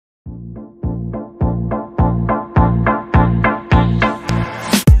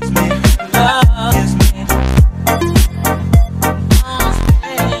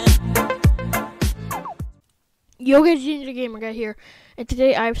Yo guys, Ginger Gamer Guy here, and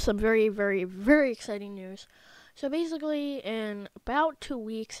today I have some very, very, very exciting news. So basically, in about 2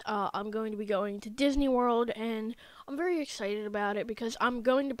 weeks, I'm going to be going to Disney World, and I'm very excited about it because I'm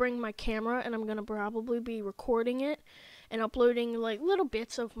going to bring my camera, and I'm going to probably be recording it and uploading like little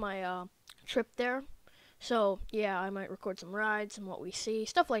bits of my trip there. So yeah, I might record some rides and what we see,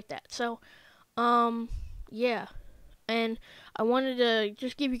 stuff like that. So, yeah. And I wanted to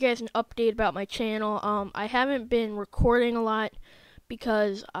just give you guys an update about my channel. I haven't been recording a lot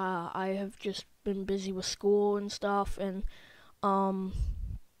because I have just been busy with school and stuff, and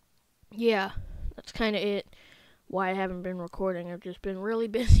yeah, that's kind of it. Why I haven't been recording. I've just been really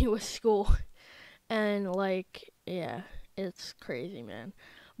busy with school, and like, yeah, it's crazy, man.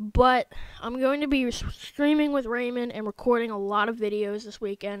 But I'm going to be streaming with Raymond and recording a lot of videos this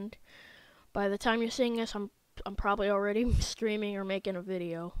weekend. By the time you're seeing this, I'm probably already streaming or making a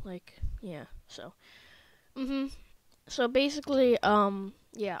video. Like, yeah. So, So basically,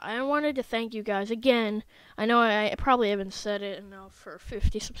 yeah, I wanted to thank you guys again. I know I probably haven't said it enough for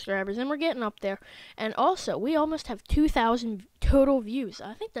 50 subscribers, and we're getting up there. And also, we almost have 2,000 total views.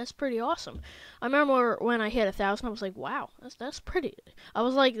 I think that's pretty awesome. I remember when I hit 1,000, I was like, wow, that's pretty. I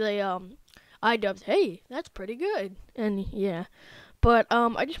was like the iDubbbz, hey, that's pretty good. And yeah. But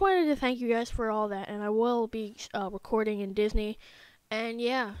I just wanted to thank you guys for all that, and I will be recording in Disney, and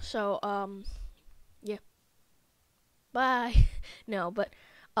yeah, so yeah, bye. No, but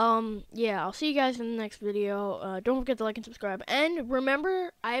yeah, I'll see you guys in the next video. Don't forget to like and subscribe, and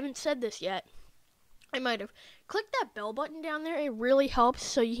remember, I haven't said this yet. I might have. Click that bell button down there. It really helps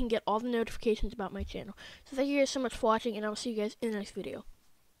so you can get all the notifications about my channel. So thank you guys so much for watching, and I will see you guys in the next video.